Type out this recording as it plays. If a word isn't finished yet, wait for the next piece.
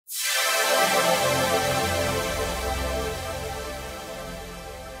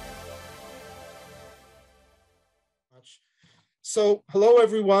Hello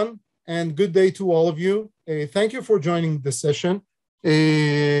everyone, and good day to all of you. Thank you for joining this session.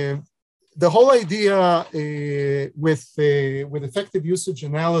 The whole idea with effective usage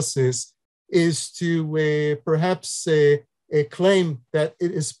analysis is to perhaps claim that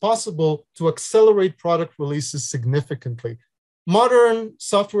it is possible to accelerate product releases significantly. Modern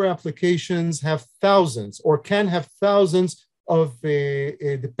software applications have thousands or can have thousands of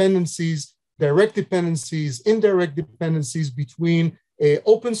dependencies, direct dependencies, indirect dependencies between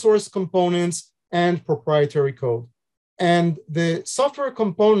open source components and proprietary code. And the software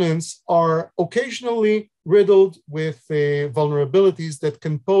components are occasionally riddled with vulnerabilities that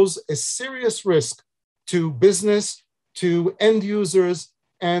can pose a serious risk to business, to end users,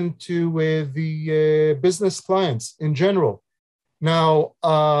 and to the business clients in general. Now,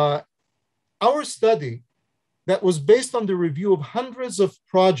 our study that was based on the review of hundreds of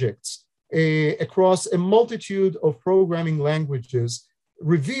projects across a multitude of programming languages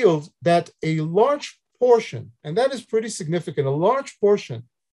revealed that a large portion, and that is pretty significant, a large portion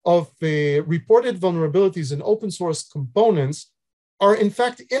of the reported vulnerabilities in open source components are in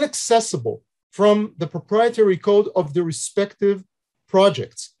fact inaccessible from the proprietary code of the respective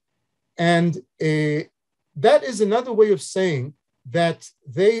projects. And that is another way of saying that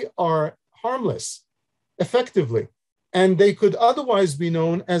they are harmless effectively, and they could otherwise be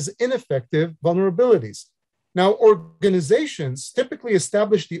known as ineffective vulnerabilities. Now, organizations typically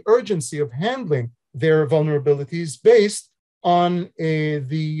establish the urgency of handling their vulnerabilities based on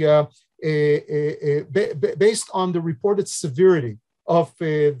based on the reported severity of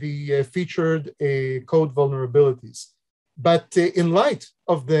the featured code vulnerabilities. But in light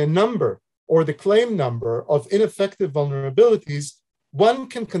of the number or the claim number of ineffective vulnerabilities, one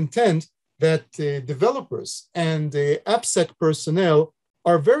can contend that developers and AppSec personnel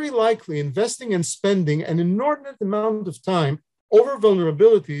are very likely investing and spending an inordinate amount of time over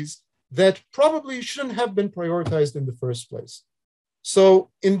vulnerabilities that probably shouldn't have been prioritized in the first place.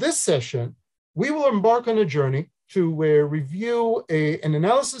 So in this session, we will embark on a journey to review an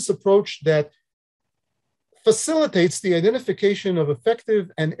analysis approach that facilitates the identification of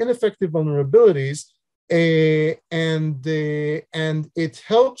effective and ineffective vulnerabilities, and it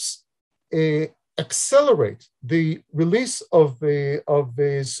helps accelerate the release of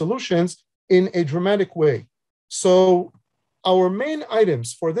solutions in a dramatic way. So our main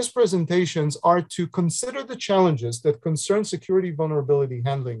items for this presentations are to consider the challenges that concern security vulnerability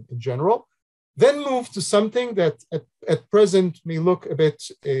handling in general, then move to something that at present may look a bit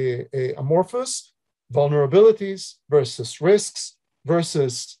amorphous, vulnerabilities versus risks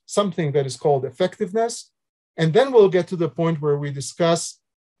versus something that is called effectiveness. And then we'll get to the point where we discuss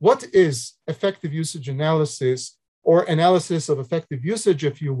what is effective usage analysis, or analysis of effective usage,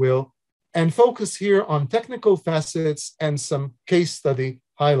 if you will, and focus here on technical facets and some case study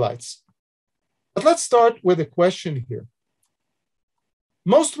highlights. But let's start with a question here.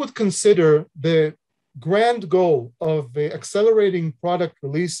 Most would consider the grand goal of accelerating product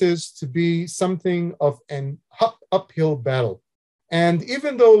releases to be something of an uphill battle. And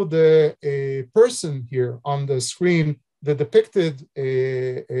even though the person here on the screen, the depicted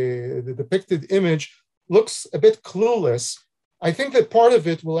image looks a bit clueless, I think that part of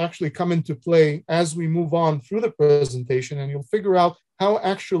it will actually come into play as we move on through the presentation, and you'll figure out how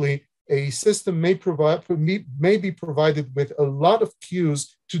actually a system may be provided with a lot of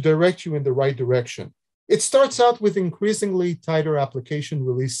cues to direct you in the right direction. It starts out with increasingly tighter application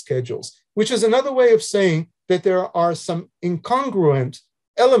release schedules, which is another way of saying that there are some incongruent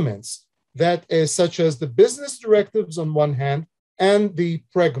elements that such as the business directives on one hand and the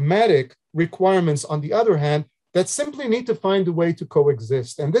pragmatic requirements on the other hand, that simply need to find a way to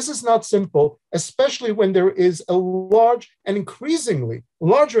coexist. And this is not simple, especially when there is a large and increasingly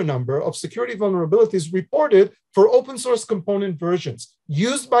larger number of security vulnerabilities reported for open source component versions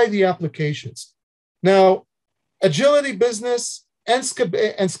used by the applications. Now, agility, business, and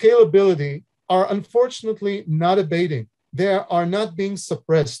scalability are unfortunately not abating. They are not being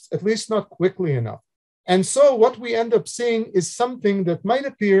suppressed, at least not quickly enough. And so what we end up seeing is something that might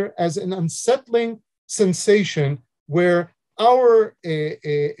appear as an unsettling sensation where our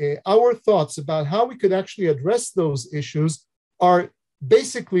thoughts about how we could actually address those issues are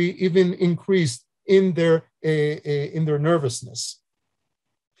basically even increased in their nervousness.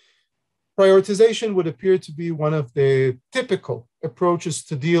 Prioritization would appear to be one of the typical approaches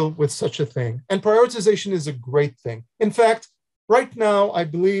to deal with such a thing. And prioritization is a great thing. In fact, right now, I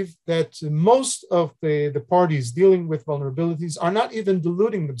believe that most of the parties dealing with vulnerabilities are not even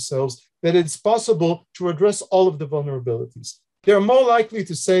deluding themselves that it's possible to address all of the vulnerabilities. They're more likely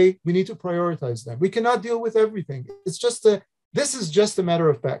to say we need to prioritize them. We cannot deal with everything. It's just This is just a matter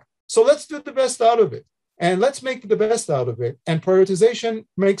of fact. So let's do the best out of it. And let's make the best out of it. And prioritization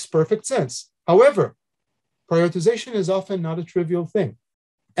makes perfect sense. However, prioritization is often not a trivial thing.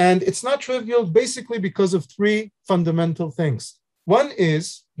 And it's not trivial basically because of three fundamental things. One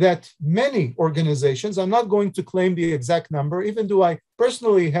is that many organizations, I'm not going to claim the exact number, even though I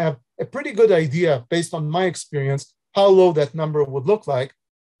personally have a pretty good idea based on my experience how low that number would look like,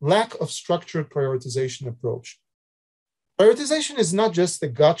 lack of structured prioritization approach. Prioritization is not just a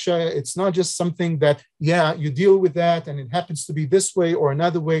gotcha. It's not just something that, yeah, you deal with that and it happens to be this way or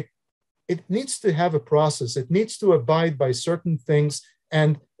another way. It needs to have a process. It needs to abide by certain things.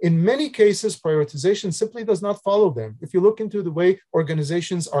 And in many cases, prioritization simply does not follow them. If you look into the way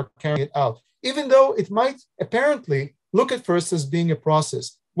organizations are carrying it out, even though it might apparently look at first as being a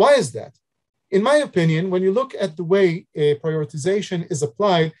process. Why is that? In my opinion, when you look at the way prioritization is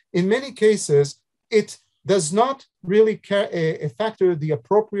applied, in many cases, it does not really factor the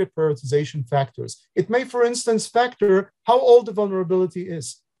appropriate prioritization factors. It may, for instance, factor how old the vulnerability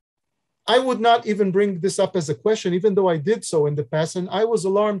is. I would not even bring this up as a question, even though I did so in the past, and I was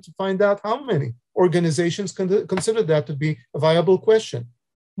alarmed to find out how many organizations consider that to be a viable question.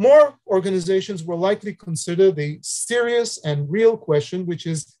 More organizations will likely consider the serious and real question, which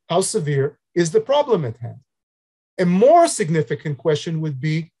is how severe is the problem at hand? A more significant question would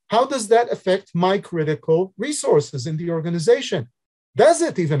be, how does that affect my critical resources in the organization? Does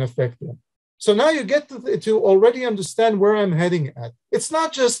it even affect them? So now you get to already understand where I'm heading at. It's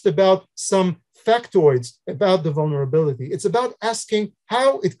not just about some factoids about the vulnerability. It's about asking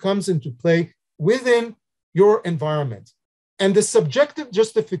how it comes into play within your environment. And the subjective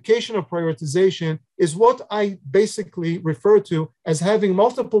justification of prioritization is what I basically refer to as having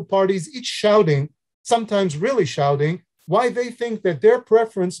multiple parties, each shouting, sometimes really shouting, why they think that their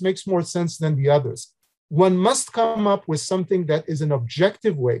preference makes more sense than the others. One must come up with something that is an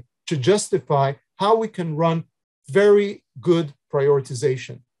objective way to justify how we can run very good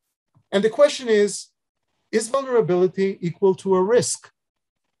prioritization. And the question is vulnerability equal to a risk?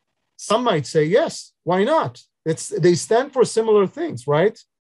 Some might say, yes, why not? They stand for similar things, right?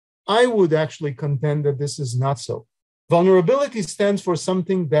 I would actually contend that this is not so. Vulnerability stands for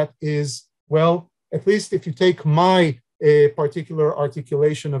something that is, well, at least if you take my particular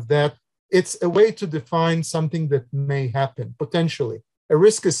articulation of that, it's a way to define something that may happen, potentially. A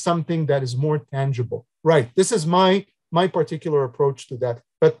risk is something that is more tangible. Right, this is my particular approach to that.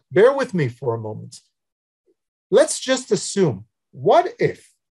 But bear with me for a moment. Let's just assume, what if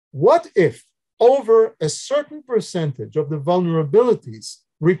over a certain percentage of the vulnerabilities,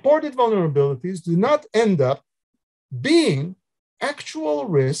 reported vulnerabilities, do not end up being actual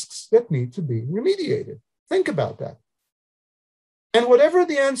risks that need to be remediated? Think about that. And whatever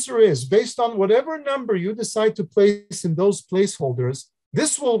the answer is, based on whatever number you decide to place in those placeholders,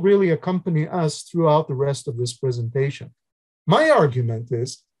 this will really accompany us throughout the rest of this presentation. My argument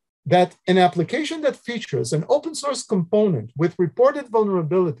is that an application that features an open source component with reported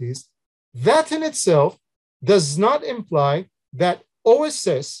vulnerabilities, that in itself does not imply that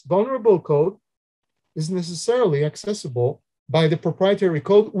OSS, vulnerable code, is necessarily accessible by the proprietary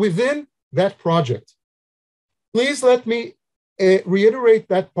code within that project. Please let me reiterate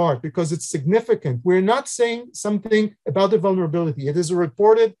that part because it's significant. We're not saying something about the vulnerability. It is a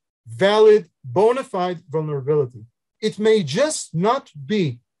reported, valid, bona fide vulnerability. It may just not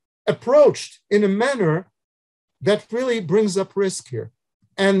be approached in a manner that really brings up risk here.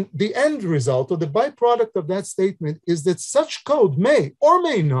 And the end result or the byproduct of that statement is that such code may or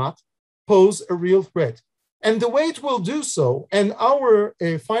may not pose a real threat. And the way it will do so, and our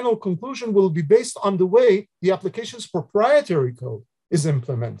final conclusion will be based on the way the application's proprietary code is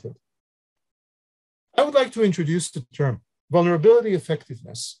implemented. I would like to introduce the term vulnerability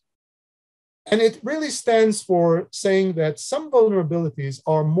effectiveness. And it really stands for saying that some vulnerabilities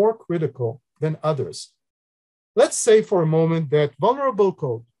are more critical than others. Let's say for a moment that vulnerable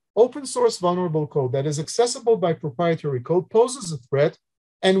code, open source vulnerable code that is accessible by proprietary code poses a threat,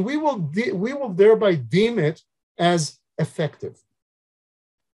 and we will thereby deem it as effective.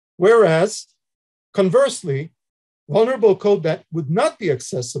 Whereas, conversely, vulnerable code that would not be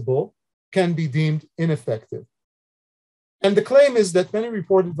accessible can be deemed ineffective. And the claim is that many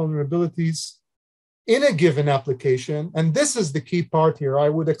reported vulnerabilities in a given application, and this is the key part here, I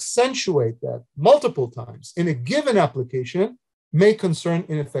would accentuate that multiple times, in a given application may concern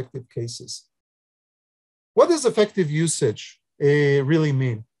ineffective cases. What does effective usage really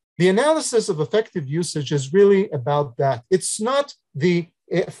mean? The analysis of effective usage is really about that. It's not the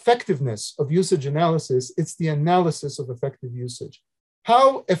effectiveness of usage analysis, it's the analysis of effective usage. how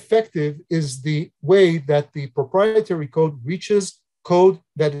effective is the way that the proprietary code reaches code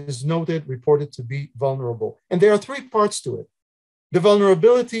that is noted, reported to be vulnerable. And there are three parts to it: the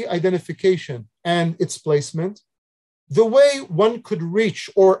vulnerability identification and its placement, the way one could reach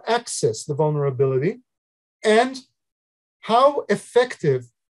or access the vulnerability, and how effective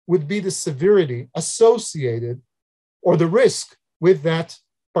would be the severity associated or the risk with that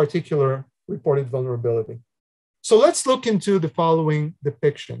particular reported vulnerability. So let's look into the following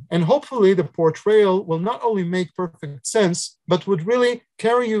depiction. And hopefully the portrayal will not only make perfect sense, but would really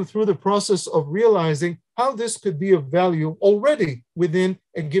carry you through the process of realizing how this could be of value already within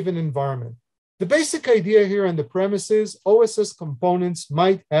a given environment. The basic idea here and the premise is OSS components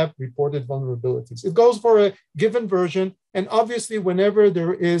might have reported vulnerabilities. It goes for a given version. And obviously, whenever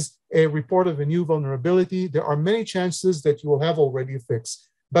there is a report of a new vulnerability, there are many chances that you will have already a fix.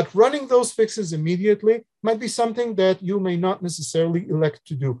 But running those fixes immediately might be something that you may not necessarily elect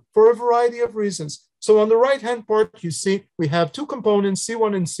to do for a variety of reasons. So on the right-hand part, you see we have two components,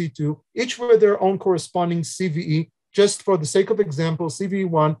 C1 and C2, each with their own corresponding CVE. Just for the sake of example,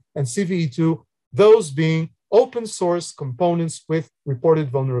 CVE1 and CVE2, those being open source components with reported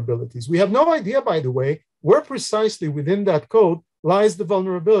vulnerabilities. We have no idea, by the way, where precisely within that code lies the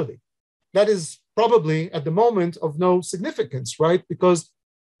vulnerability. That is probably at the moment of no significance, right? Because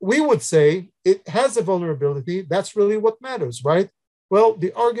we would say it has a vulnerability. That's really what matters, right? Well,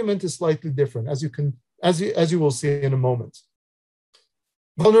 the argument is slightly different, as you will see in a moment.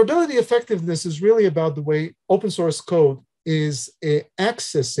 Vulnerability effectiveness is really about the way open source code is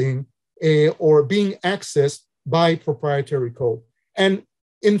accessing or being accessed by proprietary code. And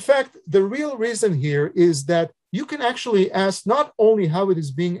in fact, the real reason here is that you can actually ask not only how it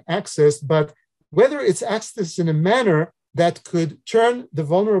is being accessed, but whether it's accessed in a manner that could turn the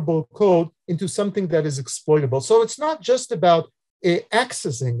vulnerable code into something that is exploitable. So it's not just about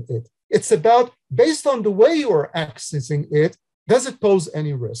accessing it. It's about, based on the way you're accessing it, does it pose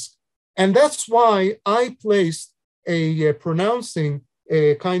any risk? And that's why I placed a pronouncing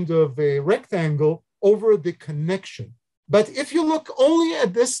a kind of a rectangle over the connection. But if you look only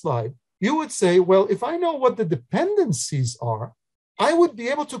at this slide, you would say, well, if I know what the dependencies are, I would be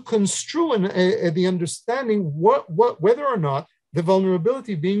able to construe the understanding whether or not the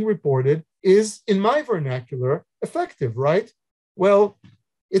vulnerability being reported is, in my vernacular, effective, right? Well,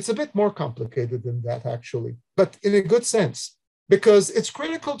 it's a bit more complicated than that, actually, but in a good sense, because it's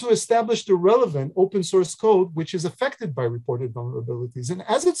critical to establish the relevant open source code which is affected by reported vulnerabilities. And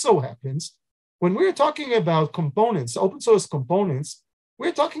as it so happens, when we're talking about components, open source components,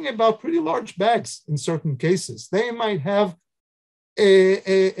 we're talking about pretty large bags in certain cases. They might have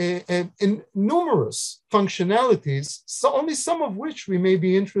numerous functionalities, so only some of which we may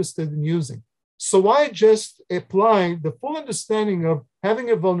be interested in using. So why just apply the full understanding of having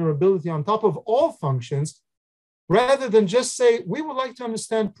a vulnerability on top of all functions, rather than just say, we would like to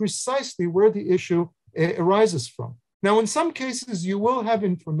understand precisely where the issue arises from. Now, in some cases, you will have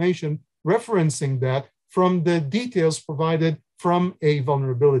information referencing that from the details provided from a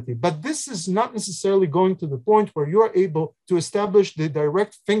vulnerability. But this is not necessarily going to the point where you are able to establish the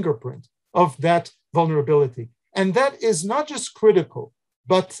direct fingerprint of that vulnerability. And that is not just critical,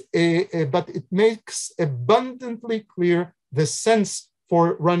 but it makes abundantly clear the sense for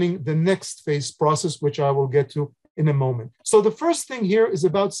running the next phase process, which I will get to in a moment. So the first thing here is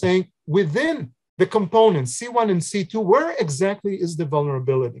about saying within the components, C1 and C2, where exactly is the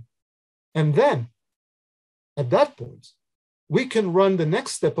vulnerability? And then at that point, we can run the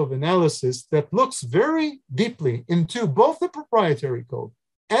next step of analysis that looks very deeply into both the proprietary code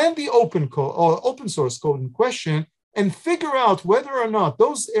and the open code or open source code in question, and figure out whether or not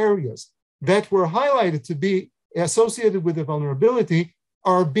those areas that were highlighted to be associated with the vulnerability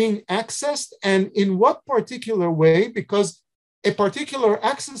are being accessed, and in what particular way, because a particular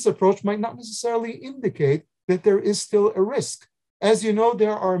access approach might not necessarily indicate that there is still a risk. As you know,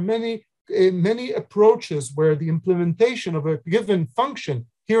 there are many approaches where the implementation of a given function,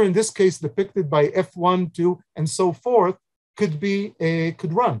 here in this case depicted by F1, 2, and so forth,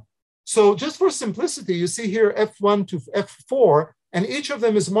 could run. So just for simplicity, you see here F1 to F4, and each of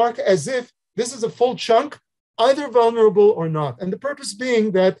them is marked as if this is a full chunk, either vulnerable or not. And the purpose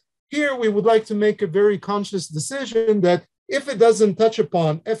being that here we would like to make a very conscious decision that if it doesn't touch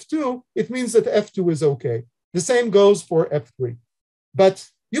upon F2, it means that F2 is okay. The same goes for F3. But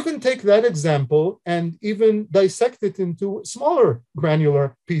you can take that example and even dissect it into smaller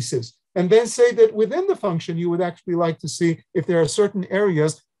granular pieces, and then say that within the function, you would actually like to see if there are certain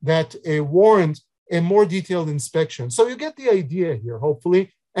areas that warrant a more detailed inspection. So you get the idea here,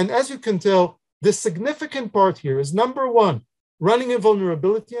 hopefully. And as you can tell, the significant part here is number one, running a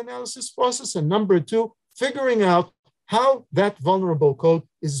vulnerability analysis process, and number two, figuring out how that vulnerable code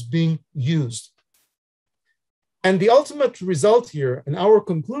is being used. And the ultimate result here, and our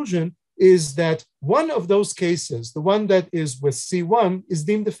conclusion, is that one of those cases, the one that is with C1, is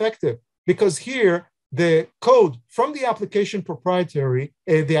deemed effective, because here the code from the application proprietary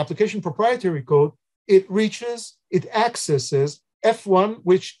code, it reaches, it accesses F1,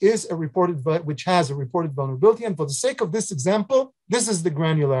 which has a reported vulnerability. And for the sake of this example, this is the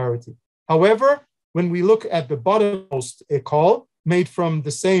granularity. However, when we look at the bottommost call made from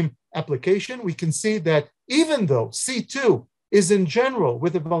the same application, we can see that even though C2 is in general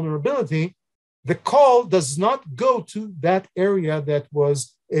with a vulnerability, the call does not go to that area that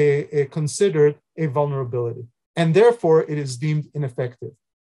was considered a vulnerability, and therefore it is deemed ineffective.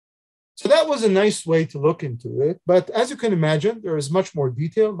 So that was a nice way to look into it. But as you can imagine, there is much more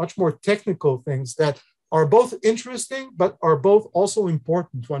detail, much more technical things that are both interesting, but are both also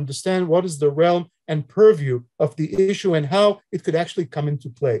important to understand what is the realm and purview of the issue and how it could actually come into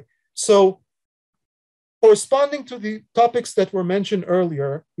play. So corresponding to the topics that were mentioned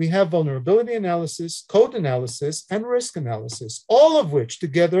earlier, we have vulnerability analysis, code analysis, and risk analysis, all of which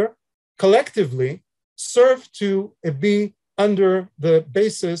together collectively serve to be under the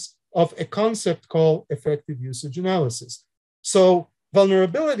basis of a concept called effective usage analysis. So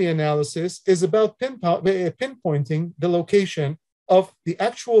vulnerability analysis is about pinpointing the location of the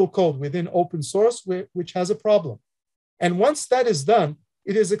actual code within open source which has a problem. And once that is done,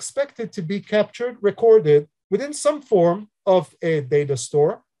 it is expected to be captured, recorded within some form of a data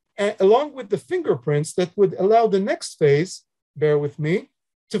store, along with the fingerprints that would allow the next phase, bear with me,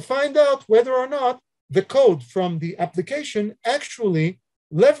 to find out whether or not the code from the application actually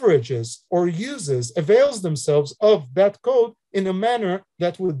leverages or avails themselves of that code in a manner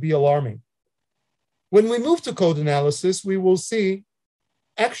that would be alarming. When we move to code analysis, we will see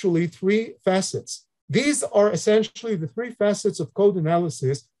actually three facets. These are essentially the three facets of code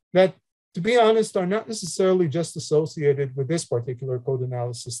analysis that, to be honest, are not necessarily just associated with this particular code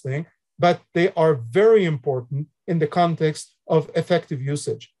analysis thing, but they are very important in the context of effective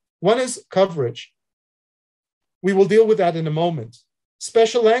usage. One is coverage. We will deal with that in a moment.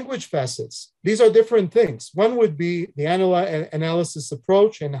 Special language facets. These are different things. One would be the analysis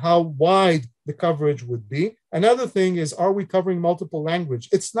approach and how wide the coverage would be. Another thing is, are we covering multiple language?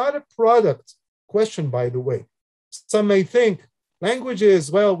 It's not a product question, by the way. Some may think languages,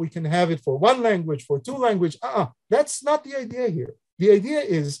 well, we can have it for one language, for two language. That's not the idea here. The idea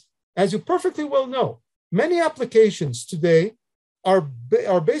is, as you perfectly well know, many applications today are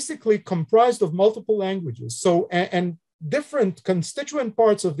basically comprised of multiple languages. So, and different constituent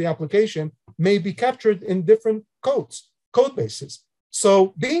parts of the application may be captured in different code bases.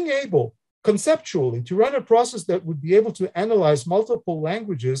 So being able conceptually to run a process that would be able to analyze multiple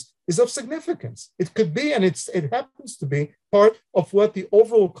languages is of significance. It could be, and it happens to be, part of what the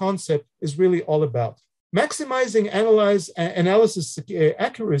overall concept is really all about. Maximizing analysis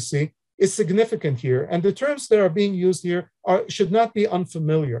accuracy is significant here, and the terms that are being used here should not be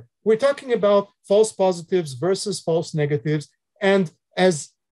unfamiliar. We're talking about false positives versus false negatives, and as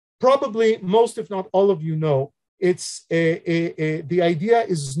probably most, if not all of you know, it's the idea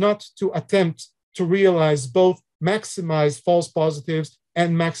is not to attempt to realize both maximize false positives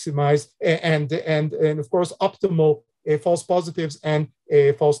and maximize and of course optimal false positives and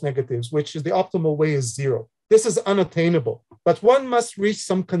false negatives, which is the optimal way is zero. This is unattainable, but one must reach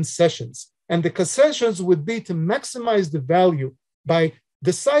some concessions, and the concessions would be to maximize the value by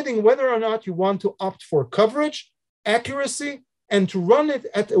deciding whether or not you want to opt for coverage, accuracy, and to run it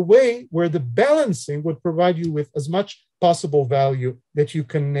at a way where the balancing would provide you with as much possible value that you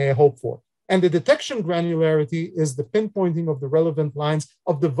can hope for. And the detection granularity is the pinpointing of the relevant lines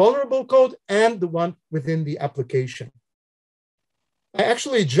of the vulnerable code and the one within the application. I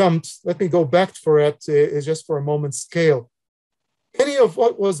actually jumped, let me go back for it just for a moment scale. Any of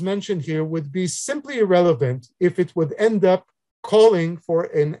what was mentioned here would be simply irrelevant if it would end up calling for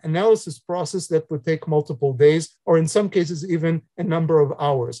an analysis process that would take multiple days, or in some cases, even a number of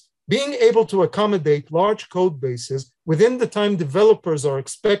hours. Being able to accommodate large code bases within the time developers are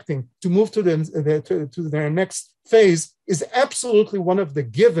expecting to move to their next phase is absolutely one of the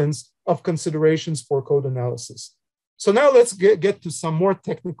givens of considerations for code analysis. So now let's get to some more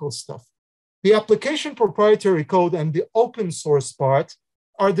technical stuff. The application proprietary code and the open source part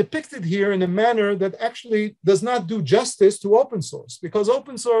are depicted here in a manner that actually does not do justice to open source, because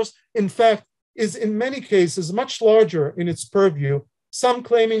open source, in fact, is in many cases much larger in its purview, some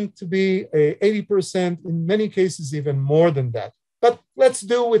claiming to be 80%, in many cases even more than that. But let's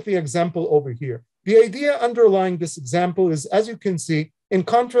do with the example over here. The idea underlying this example is, as you can see, in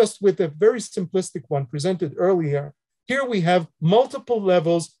contrast with a very simplistic one presented earlier, here we have multiple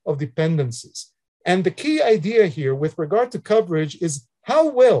levels of dependencies. And the key idea here with regard to coverage is how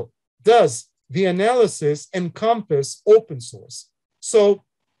well does the analysis encompass open source? So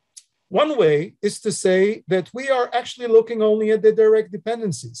one way is to say that we are actually looking only at the direct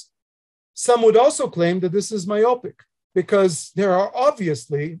dependencies. Some would also claim that this is myopic because there are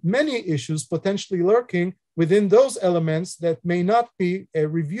obviously many issues potentially lurking within those elements that may not be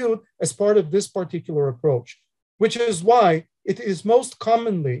reviewed as part of this particular approach, which is why it is most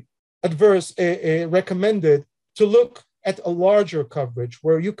commonly recommended to look at a larger coverage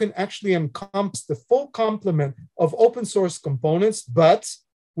where you can actually encompass the full complement of open source components, but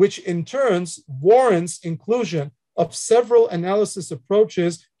which in turns warrants inclusion of several analysis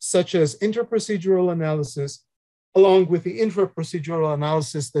approaches, such as interprocedural analysis, along with the intra-procedural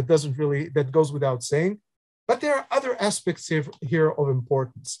analysis that goes without saying. But there are other aspects here of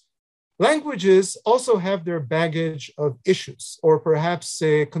importance. Languages also have their baggage of issues, or perhaps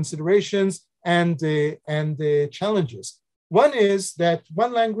considerations and challenges. One is that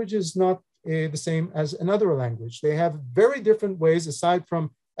one language is not the same as another language. They have very different ways, aside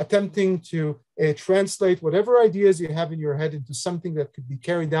from attempting to translate whatever ideas you have in your head into something that could be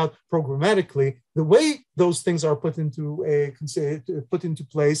carried out programmatically. The way those things are put into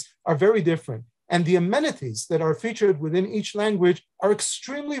place are very different. And the amenities that are featured within each language are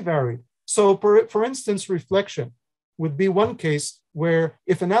extremely varied. So for instance, reflection would be one case where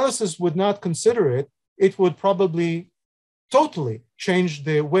if analysis would not consider it, it would probably totally change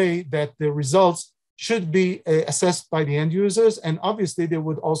the way that the results should be assessed by the end users. And obviously they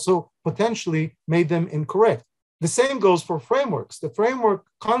would also potentially make them incorrect. The same goes for frameworks. The framework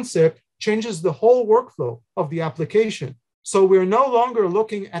concept changes the whole workflow of the application. So we're no longer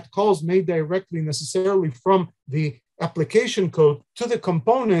looking at calls made directly necessarily from the application code to the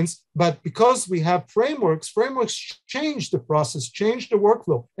components, but because we have frameworks change the process, change the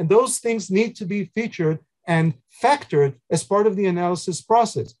workflow, and those things need to be featured and factored as part of the analysis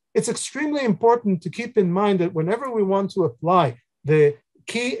process. It's extremely important to keep in mind that whenever we want to apply the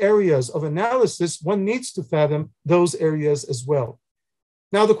key areas of analysis, one needs to fathom those areas as well.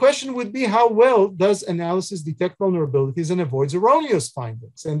 Now, the question would be, how well does analysis detect vulnerabilities and avoids erroneous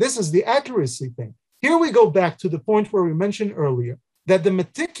findings? And this is the accuracy thing. Here we go back to the point where we mentioned earlier that the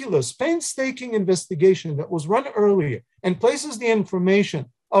meticulous, painstaking investigation that was run earlier and places the information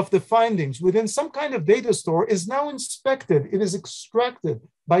of the findings within some kind of data store is now inspected. It is extracted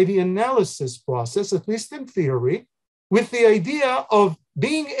by the analysis process, at least in theory, with the idea of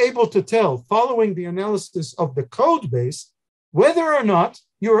being able to tell, following the analysis of the code base, whether or not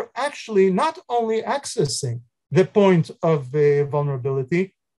you're actually not only accessing the point of the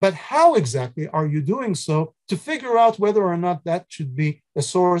vulnerability, but how exactly are you doing so to figure out whether or not that should be a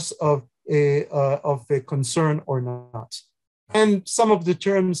source of a concern or not. And some of the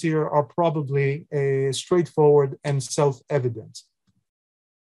terms here are probably straightforward and self-evident.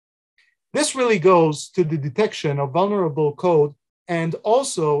 This really goes to the detection of vulnerable code and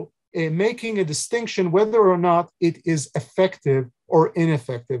also making a distinction whether or not it is effective or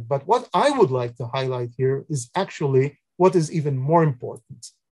ineffective. But what I would like to highlight here is actually what is even more important.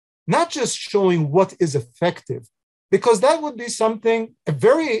 Not just showing what is effective, because that would be something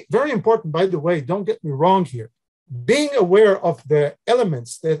very, very important, by the way, don't get me wrong here. Being aware of the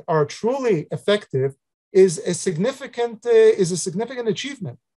elements that are truly effective is a significant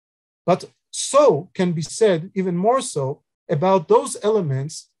achievement. But so can be said even more so about those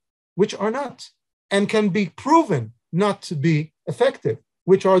elements which are not and can be proven not to be effective,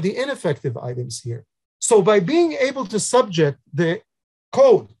 which are the ineffective items here. So by being able to subject the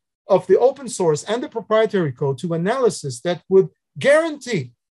code of the open source and the proprietary code to analysis that would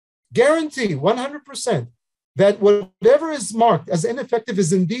guarantee 100% that whatever is marked as ineffective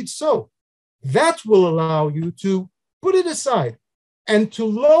is indeed so, that will allow you to put it aside and to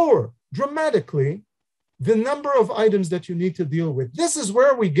lower dramatically the number of items that you need to deal with. This is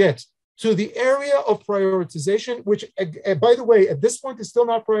where we get to the area of prioritization, which, by the way, at this point is still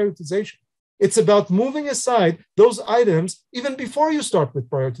not prioritization. It's about moving aside those items even before you start with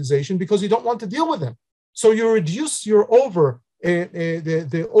prioritization because you don't want to deal with them. So you reduce your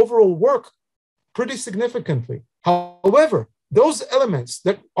the overall work pretty significantly. However, those elements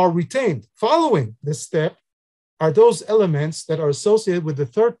that are retained following this step are those elements that are associated with the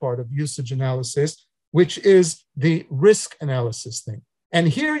third part of usage analysis, which is the risk analysis thing. And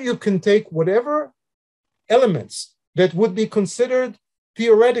here you can take whatever elements that would be considered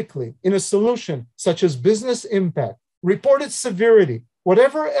theoretically in a solution, such as business impact, reported severity,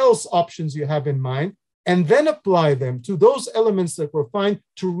 whatever else options you have in mind, and then apply them to those elements that were found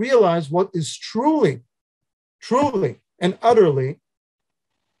to realize what is truly and utterly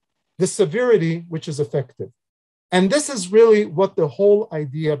the severity which is effective. And this is really what the whole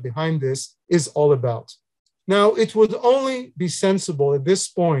idea behind this is all about. Now, it would only be sensible at this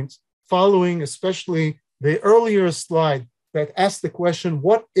point, following especially the earlier slide that asked the question,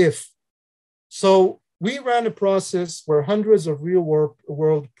 what if? So we ran a process where hundreds of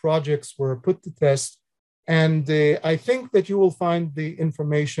real-world projects were put to test, and I think that you will find the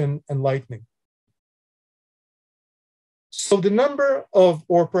information enlightening. So the number of,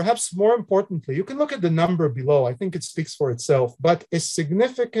 or perhaps more importantly, you can look at the number below. I think it speaks for itself, but a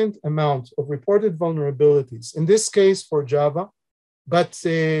significant amount of reported vulnerabilities, in this case for Java, but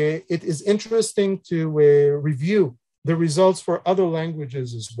it is interesting to review the results for other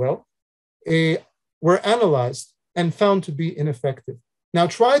languages as well, were analyzed and found to be ineffective. Now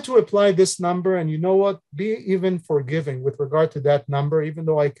try to apply this number, and you know what, be even forgiving with regard to that number, even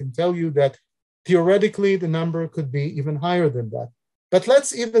though I can tell you that theoretically, the number could be even higher than that. But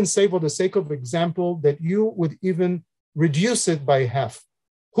let's even say, for the sake of example, that you would even reduce it by half.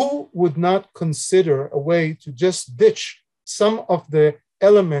 Who would not consider a way to just ditch some of the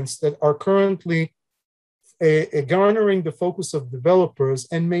elements that are currently garnering the focus of developers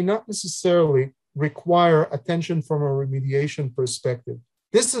and may not necessarily require attention from a remediation perspective?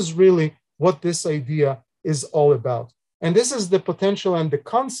 This is really what this idea is all about. And this is the potential and the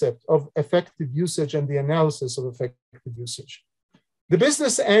concept of effective usage and the analysis of effective usage. The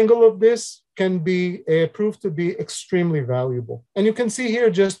business angle of this can be proved to be extremely valuable. And you can see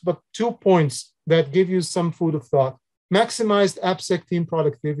here just but 2 points that give you some food of thought. Maximized AppSec team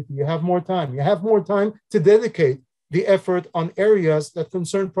productivity. You have more time. You have more time to dedicate the effort on areas that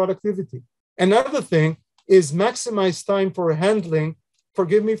concern productivity. Another thing is maximize time for handling,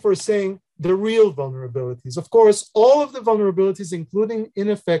 forgive me for saying, the real vulnerabilities. Of course, all of the vulnerabilities, including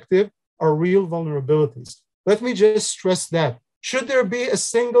ineffective, are real vulnerabilities. Let me just stress that. Should there be a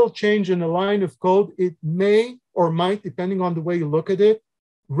single change in a line of code, it may or might, depending on the way you look at it,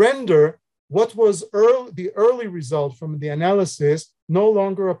 render what was the early result from the analysis no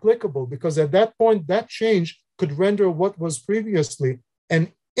longer applicable, because at that point, that change could render what was previously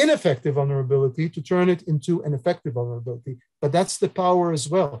an ineffective vulnerability to turn it into an effective vulnerability. But that's the power as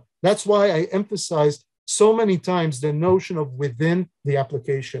well. That's why I emphasized so many times the notion of within the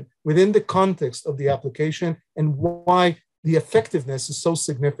application, within the context of the application, and why the effectiveness is so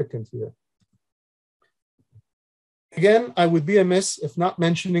significant here. Again, I would be amiss if not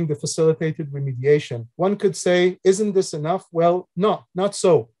mentioning the facilitated remediation. One could say, isn't this enough? Well, no, not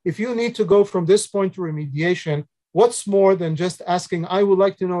so. If you need to go from this point to remediation, what's more than just asking, I would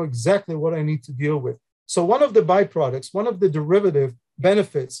like to know exactly what I need to deal with. So one of the byproducts, one of the derivative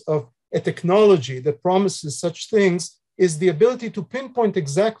benefits of a technology that promises such things is the ability to pinpoint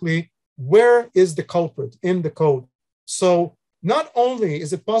exactly where is the culprit in the code. So not only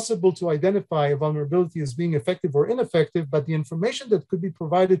is it possible to identify a vulnerability as being effective or ineffective, but the information that could be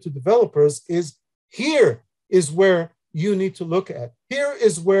provided to developers is here is where you need to look at. Here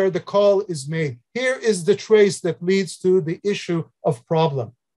is where the call is made. Here is the trace that leads to the issue of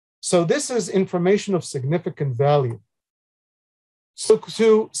problem. So this is information of significant value. So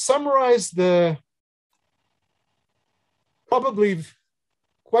to summarize the probably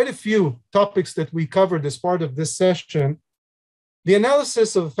quite a few topics that we covered as part of this session, the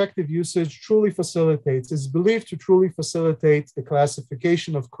analysis of effective usage truly facilitates, is believed to truly facilitate the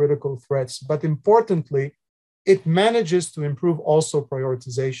classification of critical threats, but importantly, it manages to improve also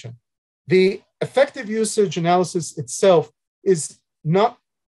prioritization. The effective usage analysis itself is not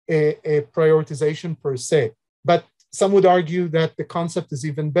a prioritization per se, but some would argue that the concept is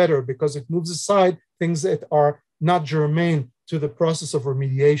even better because it moves aside things that are not germane to the process of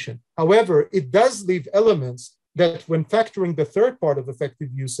remediation. However, it does leave elements that when factoring the third part of effective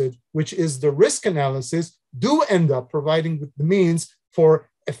usage, which is the risk analysis, do end up providing the means for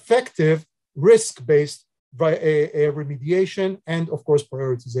effective risk-based remediation and, of course,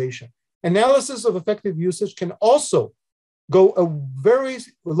 prioritization. Analysis of effective usage can also go a very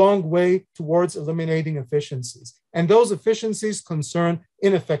long way towards eliminating efficiencies. And those efficiencies concern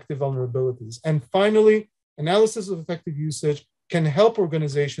ineffective vulnerabilities. And finally, analysis of effective usage can help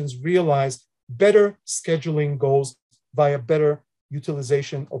organizations realize better scheduling goals via better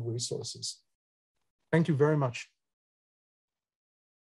utilization of resources. Thank you very much.